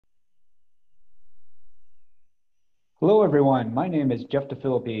Hello, everyone. My name is Jeff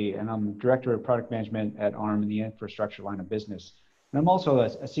DeFilippi, and I'm Director of Product Management at ARM in the infrastructure line of business. And I'm also a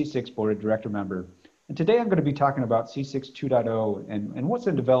C6 Board of Director member. And today I'm going to be talking about CCIX 2.0 and what's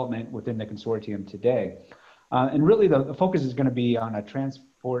in development within the consortium today. And really the focus is going to be on a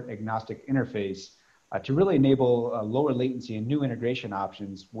transport agnostic interface to really enable lower latency and new integration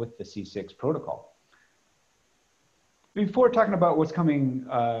options with the C6 protocol. Before talking about what's coming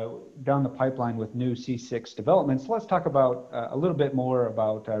down the pipeline with new C6 developments, let's talk about a little bit more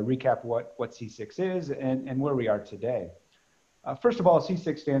about recap what C6 is and where we are today. First of all,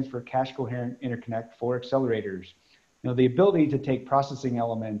 C6 stands for Cache Coherent Interconnect for Accelerators. You know, the ability to take processing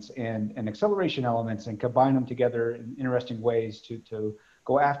elements and acceleration elements and combine them together in interesting ways to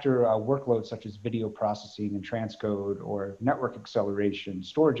go after workloads such as video processing and transcode, or network acceleration,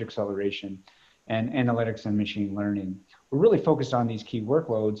 storage acceleration, and analytics and machine learning. We're really focused on these key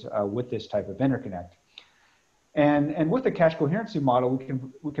workloads with this type of interconnect. And with the cache coherency model,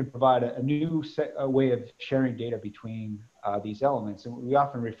 we can provide a new way of sharing data between these elements. And we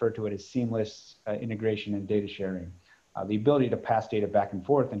often refer to it as seamless integration and data sharing. The ability to pass data back and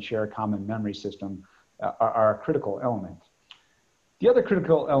forth and share a common memory system are a critical element. The other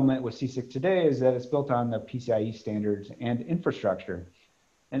critical element with C6 today is that it's built on the PCIe standards and infrastructure.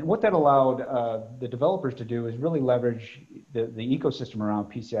 And what that allowed the developers to do is really leverage the ecosystem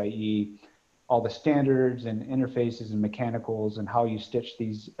around PCIe, all the standards and interfaces and mechanicals and how you stitch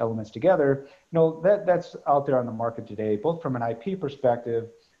these elements together. You know, that's out there on the market today, both from an IP perspective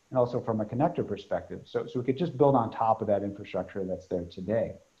and also from a connector perspective. So we could just build on top of that infrastructure that's there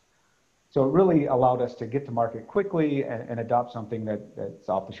today. So it really allowed us to get to market quickly and adopt something that's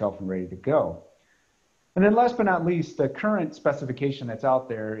off the shelf and ready to go. And then last but not least, the current specification that's out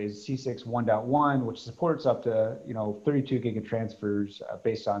there is CCIX 1.1, which supports up to 32 gigatransfers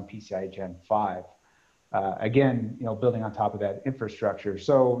based on PCIe Gen 5. Again, building on top of that infrastructure.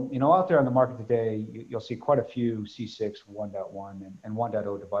 So, out there on the market today, you'll see quite a few CCIX 1.1 and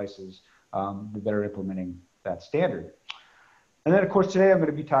 1.0 devices that are implementing that standard. And then, of course, today I'm going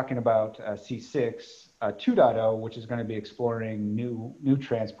to be talking about C6 2.0, which is going to be exploring new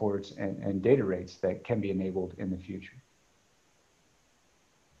transports and data rates that can be enabled in the future.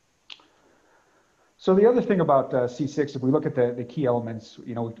 So the other thing about C6, if we look at the key elements,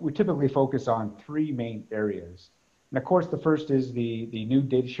 we typically focus on three main areas. And of course, the first is the new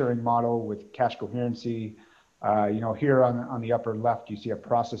data sharing model with cache coherency. Here on the upper left, you see a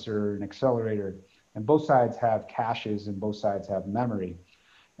processor, an accelerator, and both sides have caches and both sides have memory.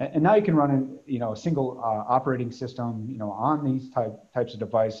 And now you can run a single operating system, on these types of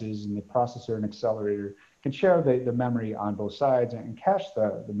devices, and the processor and accelerator can share the memory on both sides and cache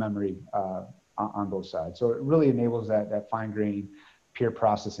the memory on both sides. So it really enables that fine-grained peer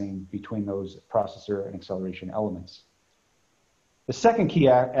processing between those processor and acceleration elements. The second key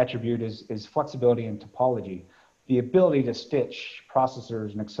attribute is flexibility and topology, the ability to stitch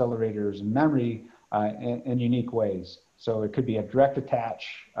processors and accelerators and memory in unique ways. So it could be a direct attach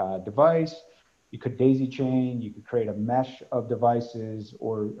device, you could daisy chain, you could create a mesh of devices,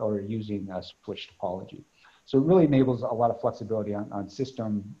 or using a switch topology. So it really enables a lot of flexibility on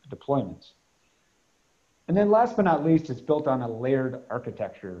system deployments. And then last but not least, it's built on a layered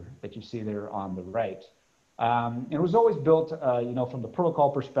architecture that you see there on the right. And it was always built, from the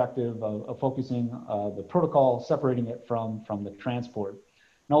protocol perspective of focusing the protocol, separating it from the transport.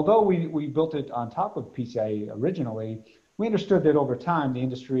 And although we built it on top of PCIe originally, we understood that over time the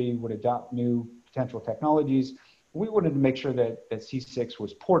industry would adopt new potential technologies. We wanted to make sure that C6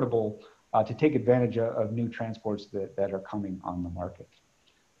 was portable to take advantage of new transports that are coming on the market.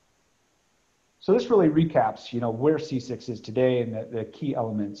 So this really recaps, where C6 is today and the key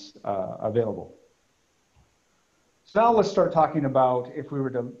elements available. So now let's start talking about, if we were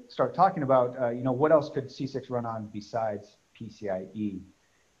to start talking about, what else could C6 run on besides PCIe?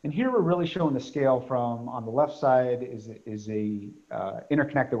 And here we're really showing the scale from, on the left side is a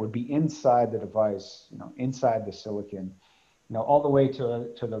interconnect that would be inside the device, inside the silicon, all the way to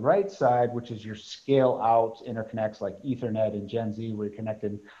the right side, which is your scale out interconnects like Ethernet and Gen Z, where you're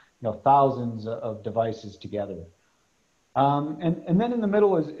connecting, thousands of devices together. And then in the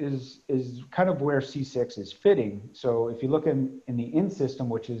middle is kind of where C6 is fitting. So if you look in the in system,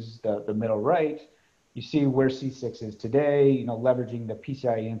 which is the middle right, you see where C6 is today, leveraging the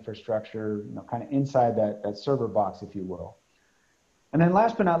PCIe infrastructure, kind of inside that server box, if you will. And then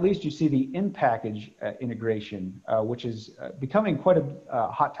last but not least, you see the in-package integration, which is becoming quite a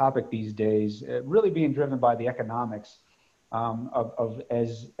hot topic these days, really being driven by the economics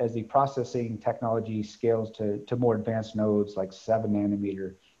as the processing technology scales to more advanced nodes like 7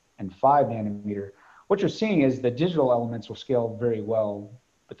 nanometer and 5 nanometer. what you're seeing is the digital elements will scale very well,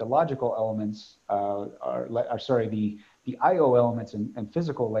 but the logical elements the I/O elements and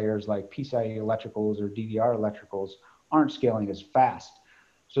physical layers like PCIe electricals or DDR electricals aren't scaling as fast.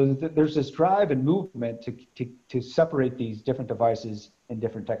 So there's this drive and movement to separate these different devices in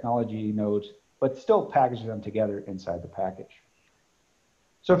different technology nodes, but still package them together inside the package.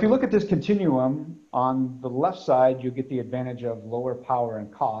 So if you look at this continuum, on the left side, you get the advantage of lower power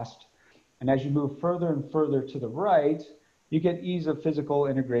and cost. And as you move further and further to the right, you get ease of physical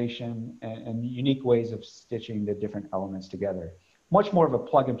integration and unique ways of stitching the different elements together. Much more of a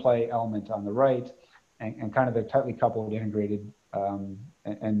plug and play element on the right, and kind of the tightly coupled, integrated,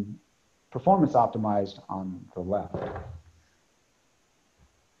 and performance optimized on the left.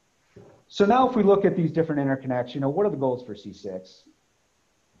 So now if we look at these different interconnects, what are the goals for C6?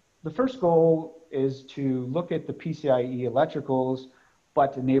 The first goal is to look at the PCIe electricals,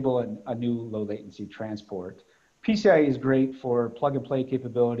 but enable a new low latency transport. PCIe is great for plug and play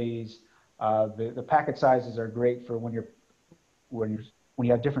capabilities. The packet sizes are great for when you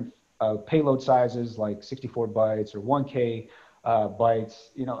have different payload sizes like 64 bytes or 1K bytes.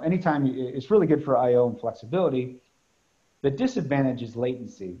 Anytime it's really good for I/O and flexibility. The disadvantage is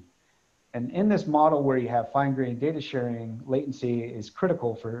latency. And in this model where you have fine-grained data sharing, latency is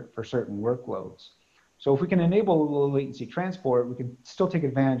critical for certain workloads. So if we can enable low latency transport, we can still take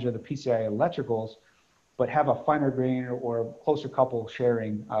advantage of the PCIe electricals, but have a finer grain or closer couple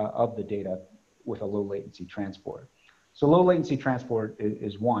sharing of the data with a low latency transport. So low latency transport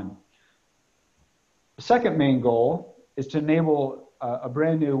is one. The second main goal is to enable a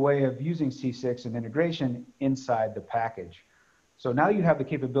brand new way of using C6 and integration inside the package. So now you have the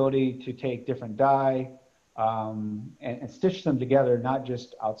capability to take different die and stitch them together, not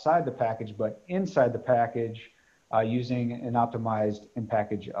just outside the package, but inside the package using an optimized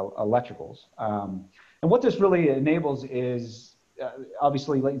in-package electricals. And what this really enables is,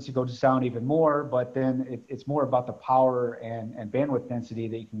 obviously latency goes down even more, but then it's more about the power and bandwidth density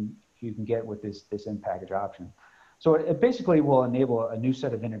that you can get with this in-package option. So it basically will enable a new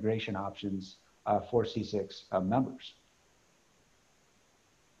set of integration options for C6 members.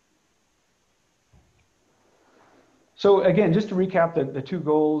 So again, just to recap the two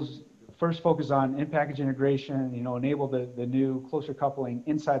goals, first focus on in-package integration, enable the new closer coupling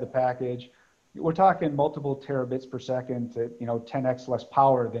inside the package. We're talking multiple terabits per second to 10x less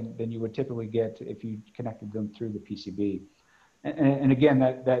power than you would typically get if you connected them through the PCB. And again,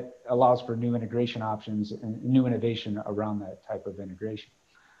 that allows for new integration options and new innovation around that type of integration.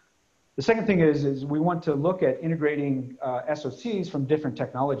 The second thing is we want to look at integrating SoCs from different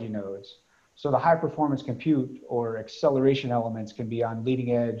technology nodes. So the high performance compute or acceleration elements can be on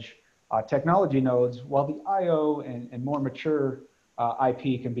leading edge technology nodes, while the I/O and more mature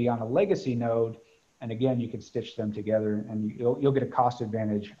IP can be on a legacy node. And again, you can stitch them together and you'll get a cost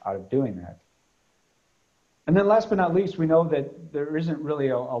advantage out of doing that. And then last but not least, we know that there isn't really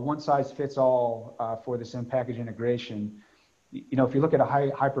a one size fits all for this in-package integration. If you look at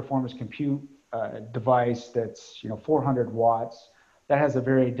a high performance compute device that's 400 watts, that has a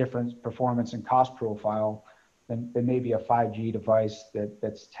very different performance and cost profile than maybe a 5G device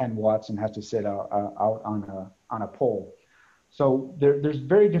that's 10 watts and has to sit out on a pole. So there's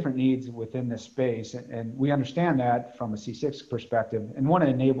very different needs within this space, and we understand that from a C6 perspective and want to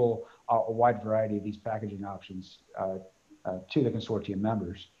enable a wide variety of these packaging options to the consortium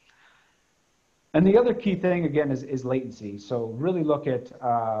members. And the other key thing, again, is latency. So really look at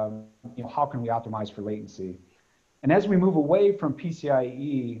how can we optimize for latency. And as we move away from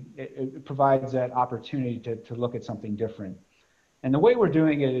PCIe, it provides that opportunity to look at something different. And the way we're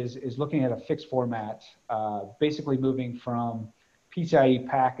doing it is looking at a fixed format, basically moving from PCIe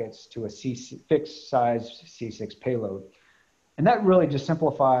packets to a fixed size C6 payload. And that really just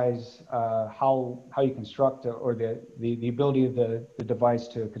simplifies how you construct or the ability of the device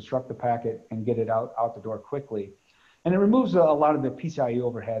to construct the packet and get it out the door quickly. And it removes a lot of the PCIe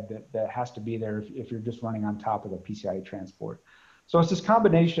overhead that has to be there if you're just running on top of the PCIe transport. So it's this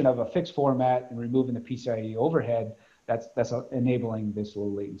combination of a fixed format and removing the PCIe overhead that's enabling this low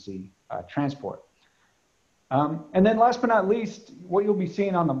latency transport. And then last but not least, what you'll be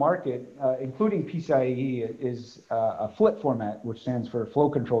seeing on the market, including PCIe, is a FLIT format, which stands for Flow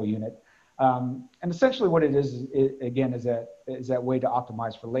Control Unit. And essentially what it is again, is that way to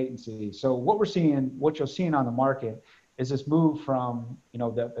optimize for latency. So what you're seeing on the market is this move from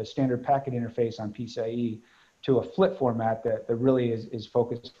the standard packet interface on PCIe to a FLIT format that really is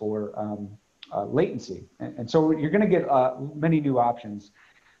focused for latency. And so you're going to get many new options.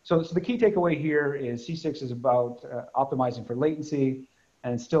 So the key takeaway here is C6 is about optimizing for latency.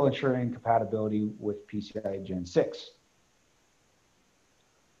 and still ensuring compatibility with PCIe Gen 6.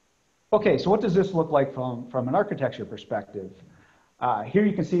 Okay, so what does this look like from an architecture perspective? Here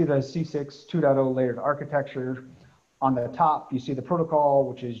you can see the CCIX 2.0 layered architecture. On the top, you see the protocol,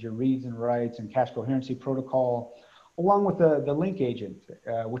 which is your reads and writes and cache coherency protocol, along with the link agent,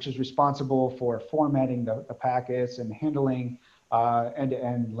 which is responsible for formatting the packets and handling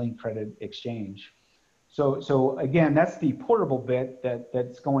end-to-end link credit exchange. So again, that's the portable bit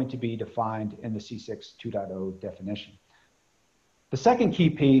that's going to be defined in the CCIX 2.0 definition. The second key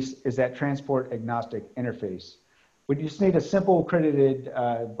piece is that transport agnostic interface. We just need a simple credited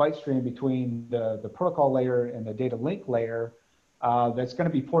byte stream between the protocol layer and the data link layer that's going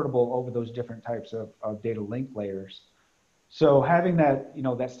to be portable over those different types of data link layers. So having that,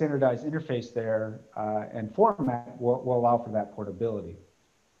 that standardized interface there and format will allow for that portability.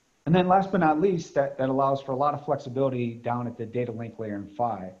 And then last but not least, that allows for a lot of flexibility down at the data link layer in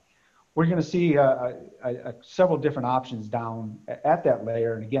PHY. We're going to see several different options down at that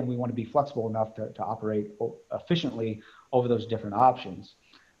layer. And again, we want to be flexible enough to operate efficiently over those different options.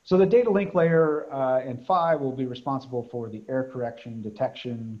 So the data link layer in PHY will be responsible for the error correction,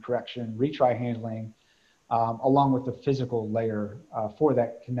 detection, correction, retry handling, along with the physical layer for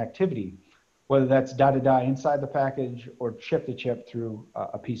that connectivity, whether that's die-to-die inside the package or chip-to-chip through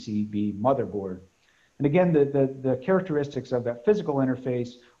a PCB motherboard. And again, the characteristics of that physical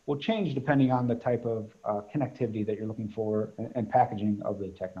interface will change depending on the type of connectivity that you're looking for and packaging of the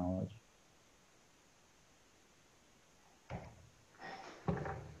technology.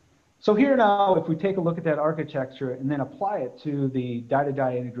 So here now, if we take a look at that architecture and then apply it to the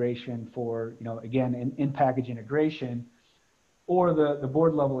die-to-die integration for, again, in-package integration, or the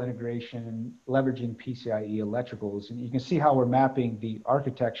board level integration leveraging PCIe electricals, and you can see how we're mapping the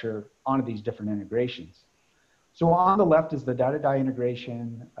architecture onto these different integrations. So on the left is the die-to-die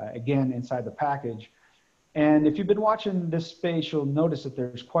integration, again, inside the package. And if you've been watching this space, you'll notice that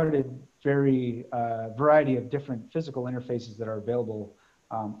there's quite a variety of different physical interfaces that are available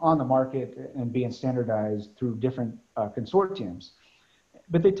on the market and being standardized through different consortiums.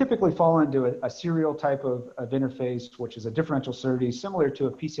 But they typically fall into a serial type of interface, which is a differential SerDes similar to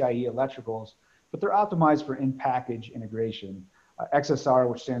a PCIe electricals, but they're optimized for in-package integration. XSR,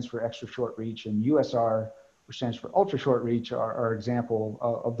 which stands for extra short reach, and USR, which stands for ultra short reach, are example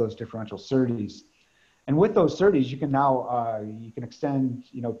of those differential SerDes. And with those SerDes, you can now extend,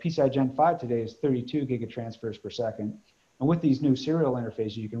 PCI Gen 5 today is 32 gigatransfers per second. And with these new serial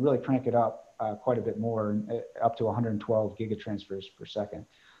interfaces, you can really crank it up quite a bit more, up to 112 gigatransfers per second.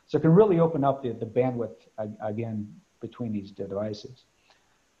 So it can really open up the bandwidth, again, between these devices.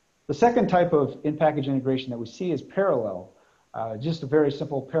 The second type of in-package integration that we see is parallel, just a very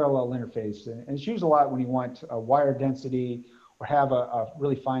simple parallel interface. And it's used a lot when you want a wire density or have a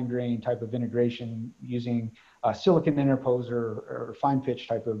really fine-grained type of integration using a silicon interposer or fine-pitch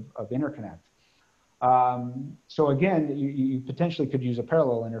type of interconnect. So again, you potentially could use a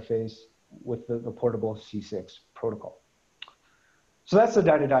parallel interface with the portable C6 protocol. So that's the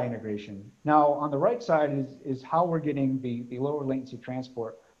die-to-die integration. Now, on the right side is how we're getting the lower latency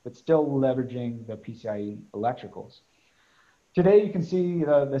transport, but still leveraging the PCIe electricals. Today, you can see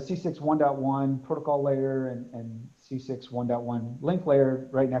the C6 1.1 protocol layer and C6 1.1 link layer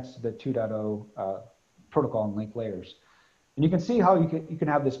right next to the 2.0 protocol and link layers. And you can see how you can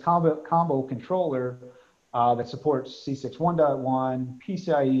have this combo controller that supports C6 1.1,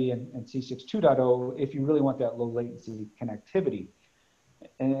 PCIe, and C6 2.0 if you really want that low latency connectivity.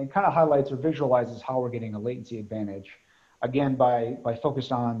 And it kind of highlights or visualizes how we're getting a latency advantage, again, by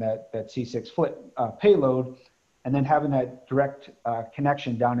focusing on that C6 flip payload and then having that direct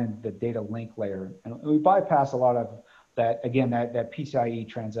connection down in the data link layer. And we bypass a lot of that, again, that PCIe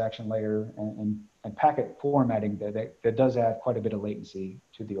transaction layer and packet formatting that does add quite a bit of latency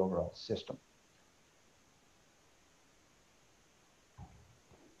to the overall system.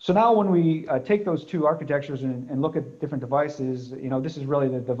 So now when we take those two architectures and look at different devices, this is really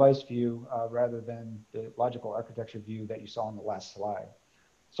the device view rather than the logical architecture view that you saw on the last slide.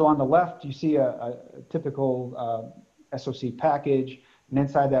 So on the left, you see a typical SoC package, and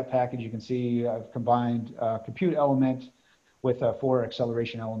inside that package, you can see I've combined compute element with 4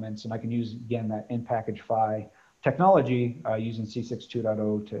 acceleration elements, and I can use, again, that in-package PHY technology using C6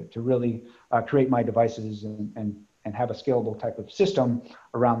 2.0 to really create my devices and have a scalable type of system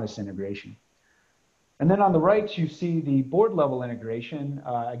around this integration. And then on the right, you see the board level integration.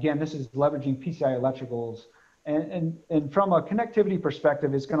 Again, this is leveraging PCI electricals. And from a connectivity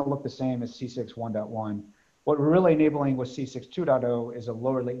perspective, it's going to look the same as C6 1.1. What we're really enabling with C6 2.0 is a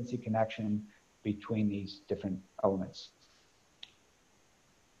lower latency connection between these different elements.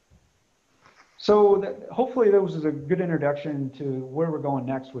 Hopefully that was a good introduction to where we're going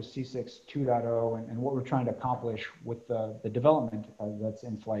next with CCIX 2.0 and what we're trying to accomplish with the development that's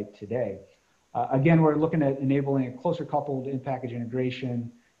in flight today. Again, we're looking at enabling a closer coupled in-package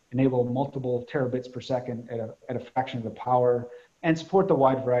integration, enable multiple terabits per second at a fraction of the power, and support the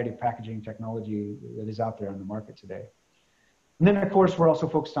wide variety of packaging technology that is out there on the market today. And then, of course, we're also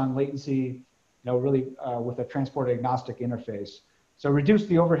focused on latency, really with a transport agnostic interface. So reduce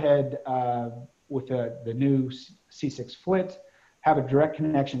the overhead with the new C6 FLIT, have a direct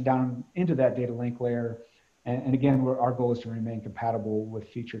connection down into that data link layer. And again, our goal is to remain compatible with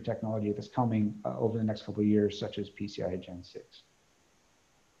future technology that's coming over the next couple of years, such as PCIe Gen 6.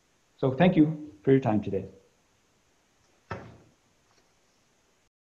 So thank you for your time today.